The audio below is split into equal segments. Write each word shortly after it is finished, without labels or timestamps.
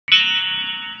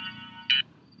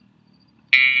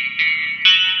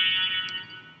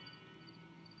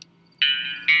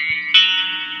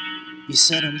You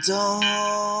said I'm dumb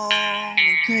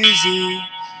and crazy.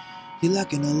 You're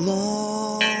looking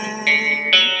alone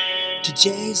to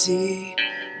Jay-Z.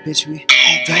 Bitch, we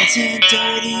dancing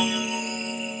dirty.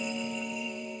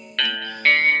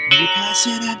 You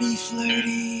glancing at me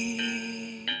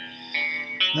flirty.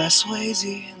 Last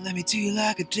Swayze, let me do you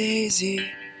like a daisy.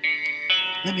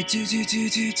 Let me do.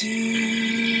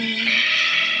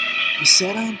 You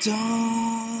said I'm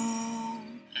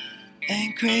dumb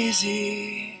and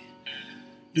crazy.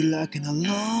 You're looking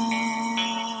alone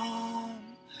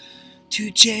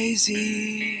to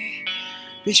Jay-Z.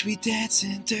 Bitch, we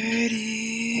dancing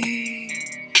dirty.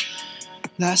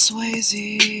 Last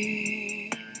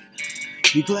Swayze,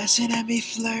 you glancing at me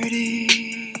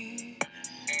flirty.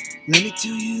 Let me do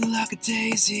you like a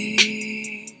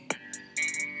daisy.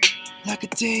 Like a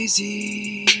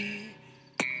daisy.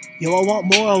 Yo, I want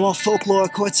more, I want folklore,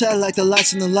 quartet like the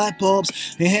lights and the light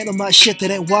bulbs. And handle my shit that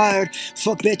ain't wired.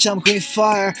 Fuck bitch, I'm green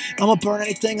fire. I'ma burn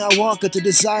anything I want, got the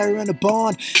desire and the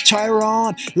bond. Try her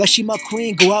on, like she my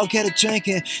queen, go out, get a drink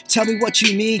and tell me what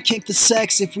you mean, kink the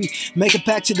sex. If we make it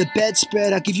back to the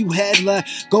bedspread, I'll give you head like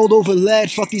gold over lead.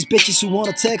 Fuck these bitches who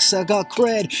wanna text, I got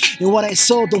cred. And what ain't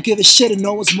sold, don't give a shit and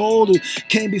no one's mold who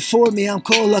came before me, I'm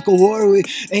cold like a warrior.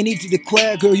 Ain't need to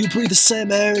declare, girl, you breathe the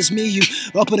same air as me. You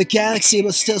up in the galaxy,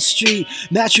 but still street.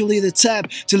 Naturally the type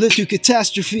to live through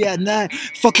catastrophe at night.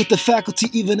 Fuck with the faculty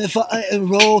even if I ain't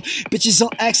enrolled. Bitches on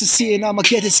ecstasy and I'ma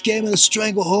get this game in a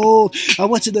stranglehold. I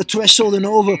went to the threshold and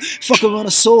over. Fuck her on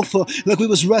a sofa like we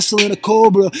was wrestling a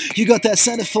cobra. You got that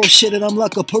centerfold shit and I'm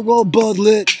like a parole bud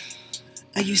lit.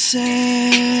 And you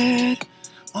said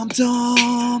I'm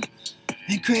dumb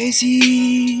and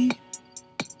crazy.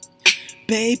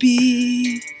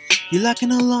 Baby, you're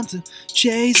looking along to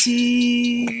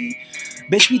Jay-Z.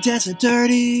 Bitch, we dancing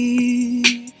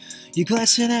dirty. You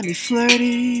glancing at me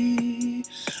flirty.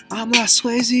 I'm like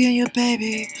Swayze and your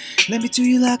baby. Let me do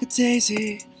you like a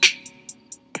daisy.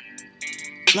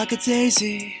 Like a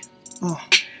daisy.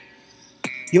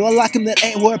 Yo, I like them that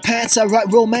ain't wear pants. I write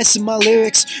romance in my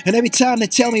lyrics. And every time they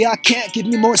tell me I can't, give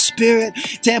me more spirit.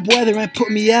 Damp weather ain't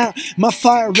put me out. My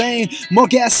fire rain, more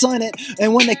gas on it.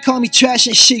 And when they call me trash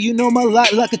and shit, you know my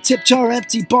light like a tip jar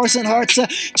empty. Bars and hearts,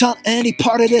 taunt any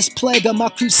part of this plague on my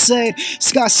crusade.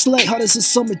 Sky slate, hot as a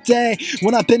summer day.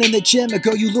 When I've been in the gym, and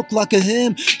girl, you look like a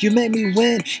hymn. You made me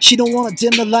win. She don't wanna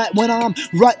dim the light when I'm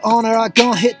right on her. I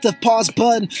gon' hit the pause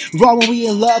button. Raw when we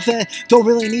in love and don't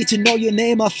really need to know your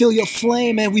name. I feel your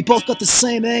flame. And we both got the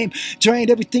same aim.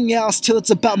 Drained everything else till it's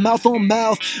about mouth on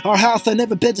mouth. Our house, I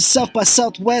never been to South by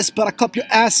Southwest, but I cup your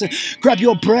ass and grab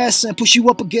your breasts and push you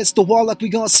up against the wall like we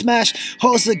gonna smash.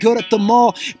 Hoes are good at the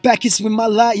mall. Back is with my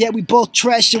light, yeah, we both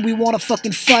trash and we wanna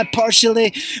fucking fight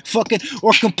partially, fucking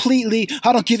or completely.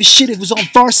 I don't give a shit if it was on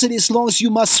varsity as long as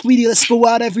you my sweetie. Let's go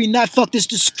out every night, fuck this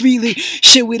discreetly.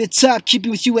 Shit, we the top, keep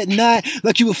it with you at night.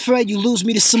 Like you afraid you lose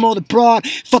me to some other broad.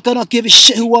 Fuck, I don't give a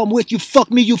shit who I'm with. You fuck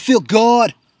me, you feel God.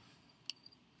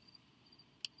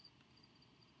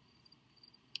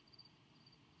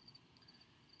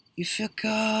 You feel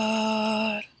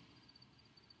God.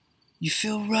 You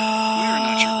feel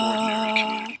raw.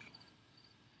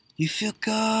 You feel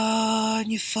God.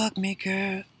 You fuck me,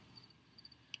 girl.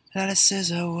 Now this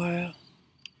is our world.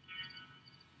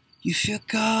 You feel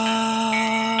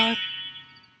God.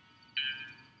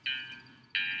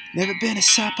 Never been to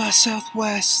South by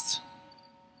Southwest.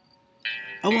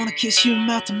 I wanna kiss you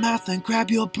mouth to mouth and grab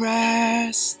your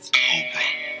breast.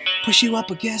 Push you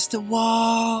up against the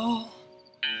wall.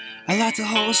 I like the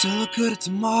hoes that look good at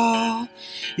the mall.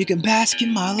 You can bask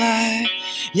in my light.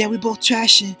 Yeah, we both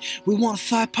trashing. We wanna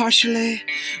fight partially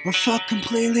or fuck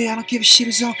completely. I don't give a shit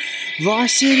who's on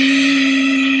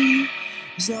varsity.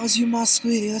 As long as you my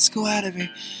sweetie, let's go out every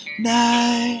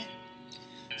night.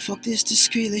 Fuck this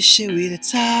discreetly shit, we the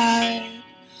type.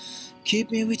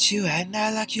 Keep me with you at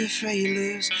night like you afraid you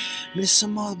lose me to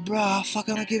some other bra. Fuck,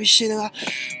 I don't give a shit about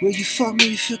where you fuck me,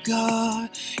 you feel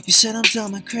God. You said I'm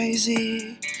dumb and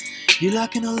crazy. You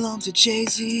locking along to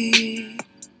Jay-Z.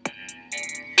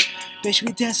 Bitch,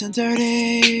 we dancing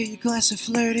dirty. You glancing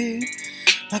flirty.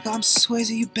 Like I'm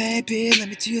Swayze, you baby. Let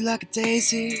me do you like a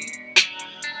daisy.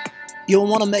 You don't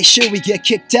wanna make sure we get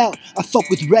kicked out. I fuck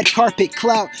with red carpet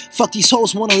clout. Fuck these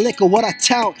hoes wanna lick or what I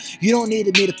tout. You don't need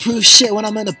me to prove shit when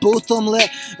I'm in the booth, I'm lit.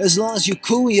 As long as you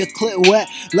cool and your clit wet.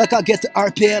 Like I get the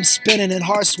RPM spinning and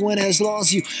heart swinging. As long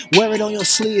as you wear it on your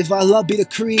sleeve. I love be the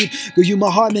creed. Girl, you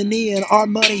my harmony and our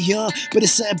money young. But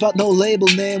it's ain't about no label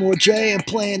name or Dre and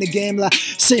playing the game like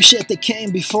same shit that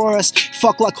came before us.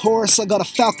 Fuck like Horus, I got a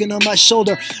falcon on my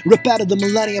shoulder. Rip out of the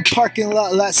Millennium parking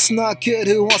lot like Snot Kid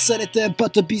who wants anything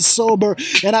but to be sober. number,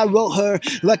 and I wrote her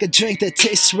like a drink that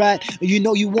tastes right. You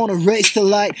know you wanna race the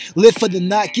light, live for the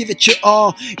night, give it your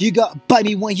all. You got bite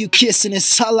me when you kiss, and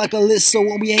it's hot like a list. So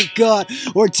when we ain't got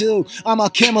or do, I'm a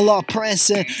Camelot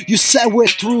prancing. You said we're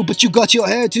through, but you got your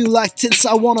hairdo like tints.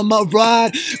 I want on my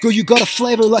ride, girl. You got a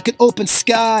flavor like an open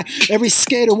sky. Every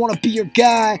skater wanna be your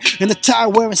guy, and the tire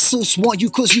wearing suits want you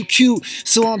 'cause you cute.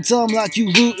 So I'm dumb like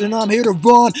you loot, and I'm here to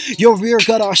run. Your rear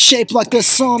got our shape like the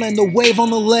sun and the wave on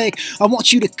the lake. I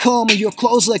want you to come, and your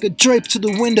clothes like a drape to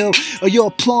the window, or you're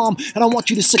a plum, and I want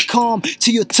you to succumb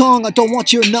to your tongue. I don't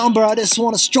want your number, I just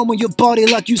wanna strum on your body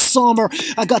like you summer.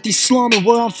 I got these slumming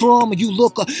where I'm from, and you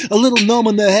look a little numb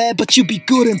in the head, but you be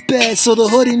good in bed. So the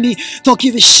hood in me don't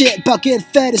give a shit about getting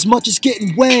fed as much as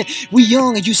getting wet. We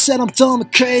young, and you said I'm dumb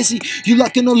and crazy. You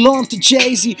like an alarm to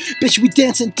Jay-Z. Bitch, we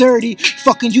dancing dirty,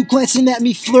 fucking you glancing at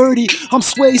me flirty. I'm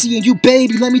Swayze and you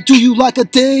baby, let me do you like a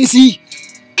daisy.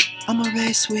 I'm a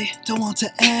race we don't want to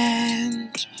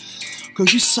end. Girl,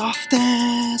 you soft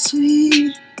and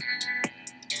sweet.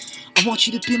 I want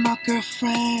you to be my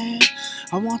girlfriend.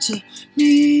 I want to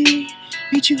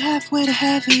meet you halfway to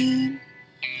heaven.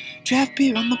 Draft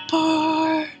beer on the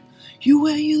bar, you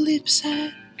where your lips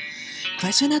at,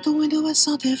 glancing out the window at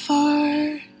something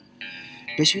far.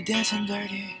 Bitch, we dancing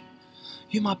dirty.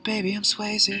 You my baby, I'm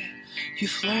Swayze. You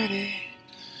flirty,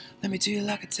 let me do you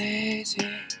like a daisy.